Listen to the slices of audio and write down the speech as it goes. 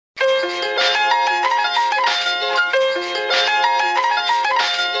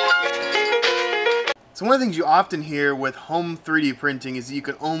So one of the things you often hear with home 3D printing is that you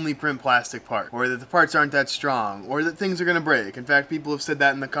can only print plastic parts, or that the parts aren't that strong, or that things are going to break. In fact, people have said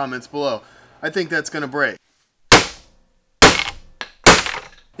that in the comments below. I think that's going to break.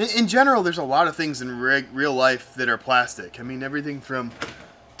 In general, there's a lot of things in real life that are plastic. I mean, everything from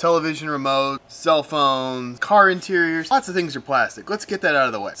television remote, cell phones, car interiors, lots of things are plastic. Let's get that out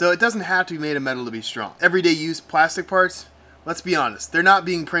of the way. So it doesn't have to be made of metal to be strong. Everyday use plastic parts, let's be honest, they're not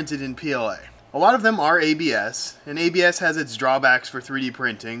being printed in PLA. A lot of them are ABS, and ABS has its drawbacks for 3D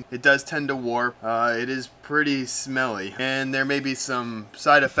printing. It does tend to warp, it is pretty smelly, and there may be some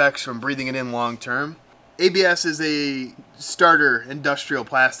side effects from breathing it in long term. ABS is a starter industrial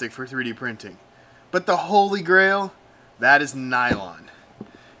plastic for 3D printing. But the holy grail, that is nylon.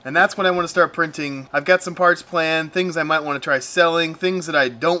 And that's what I want to start printing. I've got some parts planned, things I might want to try selling, things that I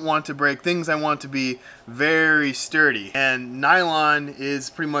don't want to break, things I want to be very sturdy. And nylon is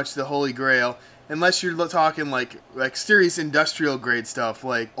pretty much the holy grail, unless you're talking like serious industrial grade stuff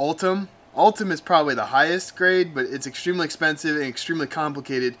like Ultem. Ultem is probably the highest grade, but it's extremely expensive and extremely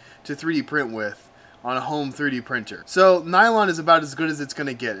complicated to 3D print with on a home 3D printer. So nylon is about as good as it's going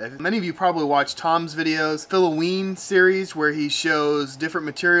to get. Many of you probably watched Tom's videos, Halloween series, where he shows different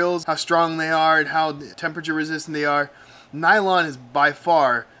materials, how strong they are and how temperature resistant they are. Nylon is by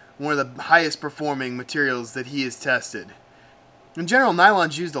far one of the highest performing materials that he has tested. In general,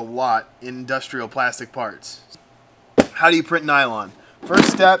 nylon's used a lot in industrial plastic parts. How do you print nylon?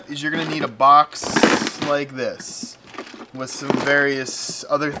 First step is you're going to need a box like this, with some various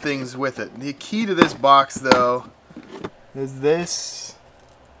other things with it. The key to this box, though, is this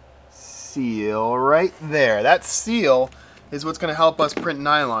seal right there. That seal is what's going to help us print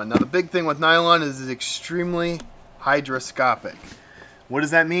nylon. Now, the big thing with nylon is it's extremely hygroscopic. What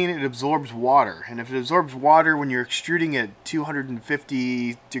does that mean? It absorbs water. And if it absorbs water when you're extruding at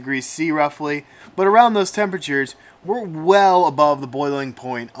 250 degrees C roughly, but around those temperatures, we're well above the boiling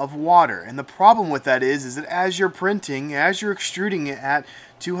point of water. And the problem with that is that as you're printing, as you're extruding it at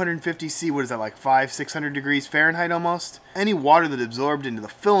 250 C, what is that, like 500-600 degrees Fahrenheit almost? Any water that absorbed into the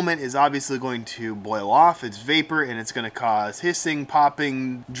filament is obviously going to boil off. It's vapor, and it's going to cause hissing,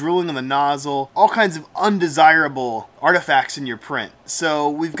 popping, drooling on the nozzle, all kinds of undesirable artifacts in your print. So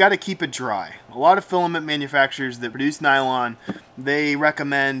we've got to keep it dry. A lot of filament manufacturers that produce nylon, they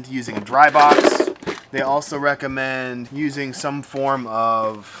recommend using a Drybox. They also recommend using some form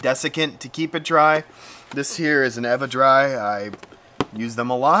of desiccant to keep it dry. This here is an EvaDry. I use them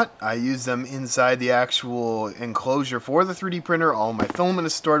a lot. I use them inside the actual enclosure for the 3D printer. All my filament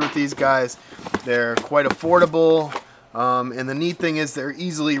is stored with these guys. They're quite affordable. And the neat thing is they're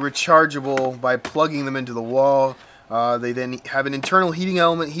easily rechargeable by plugging them into the wall. They then have an internal heating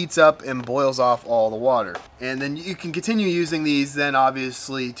element, heats up and boils off all the water. And then you can continue using these then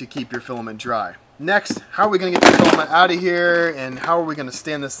obviously to keep your filament dry. Next, how are we going to get the filament out of here, and how are we going to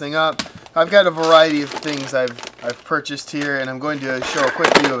stand this thing up? I've got a variety of things I've purchased here, and I'm going to show a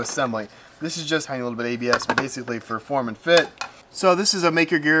quick video of assembly. This is just a tiny little bit of ABS, but basically for form and fit. So this is a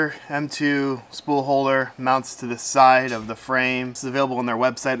Maker Gear M2 spool holder, mounts to the side of the frame. It's available on their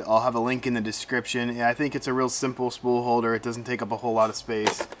website. I'll have a link in the description. And I think it's a real simple spool holder. It doesn't take up a whole lot of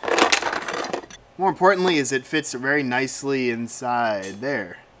space. More importantly is it fits very nicely inside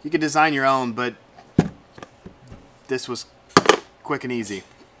there. You could design your own, but this was quick and easy.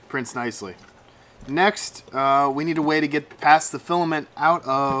 Prints nicely. Next, we need a way to get past the filament out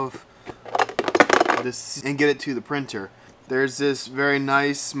of this and get it to the printer. There's this very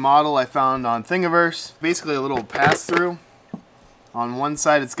nice model I found on Thingiverse. Basically a little pass-through. On one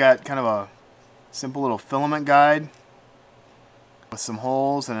side it's got kind of a simple little filament guide with some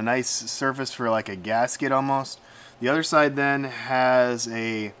holes and a nice surface for like a gasket almost. The other side then has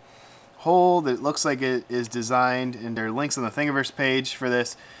a hole that looks like it is designed, and there are links on the Thingiverse page for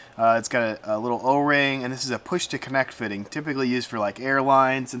this. It's got a little O-ring, and this is a push-to-connect fitting, typically used for like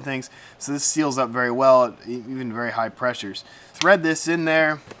airlines and things. So this seals up very well at even very high pressures. Thread this in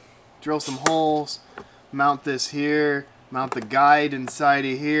there, drill some holes, mount this here, mount the guide inside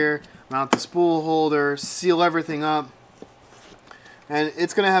of here, mount the spool holder, seal everything up. And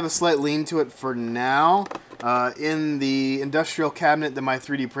it's going to have a slight lean to it for now. In the industrial cabinet that my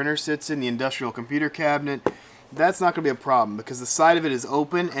 3D printer sits in, the industrial computer cabinet, that's not going to be a problem because the side of it is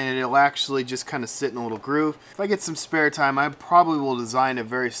open and it'll actually just kind of sit in a little groove. If I get some spare time, I probably will design a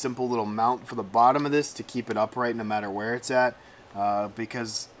very simple little mount for the bottom of this to keep it upright no matter where it's at,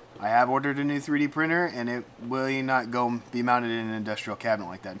 because I have ordered a new 3D printer and it will not be mounted in an industrial cabinet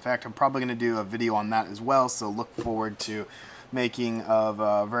like that. In fact, I'm probably going to do a video on that as well, so look forward to making of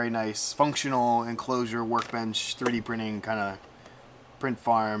a very nice functional enclosure workbench 3D printing kind of print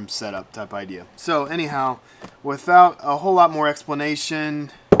farm setup type idea. So anyhow, without a whole lot more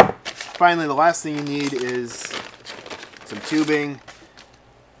explanation, finally the last thing you need is some tubing.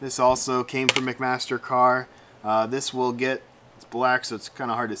 This also came from McMaster car. This will get, it's black so it's kind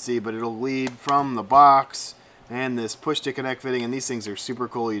of hard to see, but it'll lead from the box and this push to connect fitting, and these things are super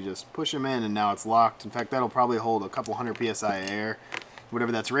cool. You just push them in and now it's locked. In fact, that'll probably hold a couple hundred PSI of air,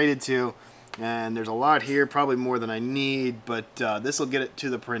 whatever that's rated to. And there's a lot here, probably more than I need, but this will get it to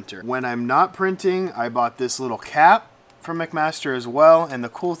the printer. When I'm not printing, I bought this little cap from McMaster as well, and the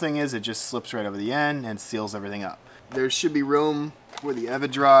cool thing is it just slips right over the end and seals everything up. There should be room for the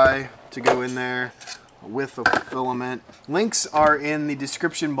EvaDry to go in there with the filament. Links are in the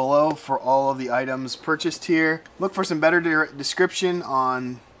description below for all of the items purchased here. Look for some better description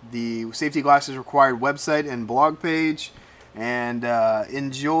on the Safety Glasses Required website and blog page, and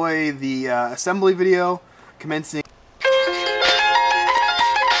enjoy the assembly video commencing.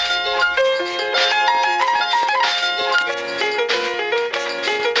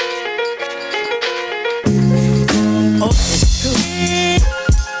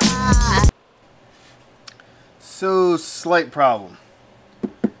 So, slight problem.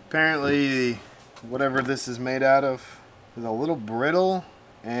 Apparently, whatever this is made out of is a little brittle,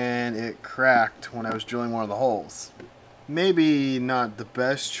 and it cracked when I was drilling one of the holes. Maybe not the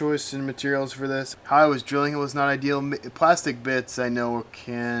best choice in materials for this. How I was drilling it was not ideal. Plastic bits I know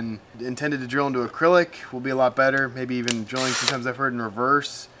intended to drill into acrylic will be a lot better. Maybe even drilling, sometimes I've heard in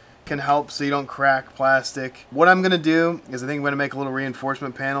reverse, can help so you don't crack plastic. What I'm going to do is I think I'm going to make a little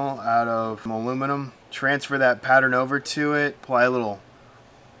reinforcement panel out of aluminum, transfer that pattern over to it, apply a little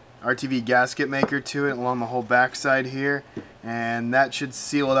RTV gasket maker to it along the whole backside here, and that should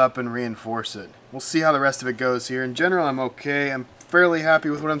seal it up and reinforce it. We'll see how the rest of it goes here. In general, I'm okay. I'm fairly happy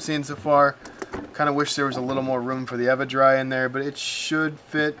with what I'm seeing so far. Kind of wish there was a little more room for the EvaDry in there, but it should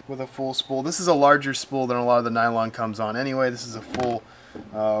fit with a full spool. This is a larger spool than a lot of the nylon comes on anyway. This is a full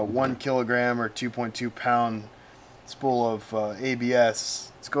 1 kilogram or 2.2 pound spool of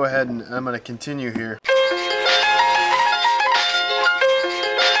ABS. Let's go ahead and I'm going to continue here.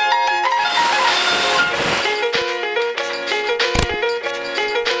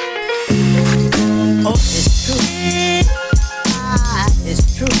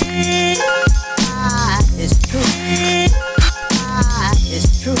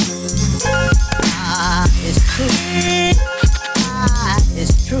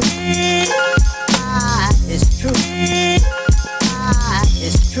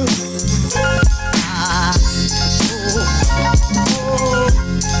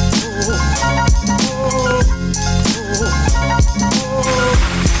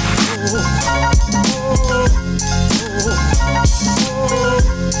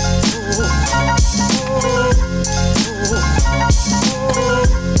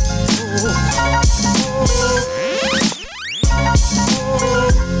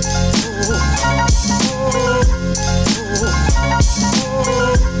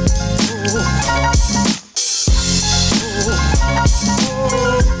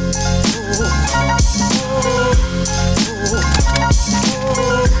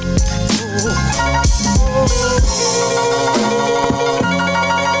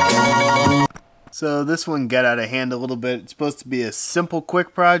 So this one got out of hand a little bit. It's supposed to be a simple,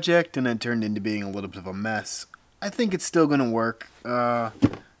 quick project, and it turned into being a little bit of a mess. I think it's still going to work. I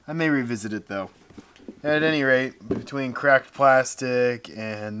may revisit it though. At any rate, between cracked plastic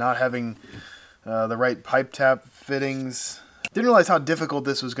and not having the right pipe tap fittings, didn't realize how difficult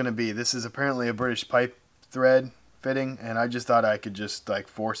this was going to be. This is apparently a British pipe thread fitting, and I just thought I could just like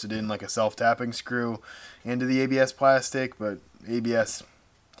force it in like a self-tapping screw into the ABS plastic, but ABS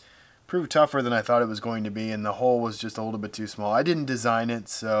proved tougher than I thought it was going to be, and the hole was just a little bit too small. I didn't design it,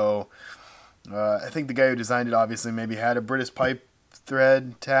 so I think the guy who designed it obviously maybe had a British pipe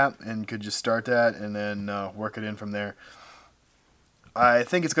thread tap and could just start that and then work it in from there. I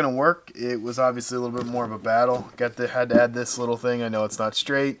think it's going to work. It was obviously a little bit more of a battle. Had to add this little thing. I know it's not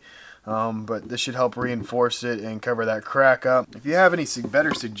straight, but this should help reinforce it and cover that crack up. If you have any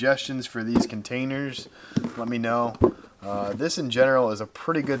better suggestions for these containers, let me know. This in general is a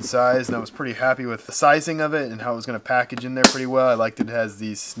pretty good size, and I was pretty happy with the sizing of it and how it was going to package in there pretty well. I liked it has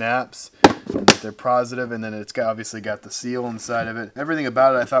these snaps, and that they're positive, and then it's obviously got the seal inside of it. Everything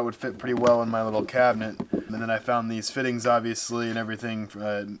about it I thought would fit pretty well in my little cabinet. And then I found these fittings obviously and everything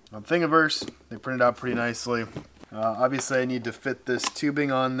on Thingiverse. They printed out pretty nicely. Obviously I need to fit this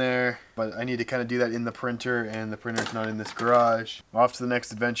tubing on there, but I need to kind of do that in the printer, and the printer's not in this garage. Off to the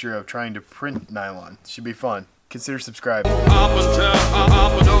next adventure of trying to print nylon. Should be fun. Consider subscribing.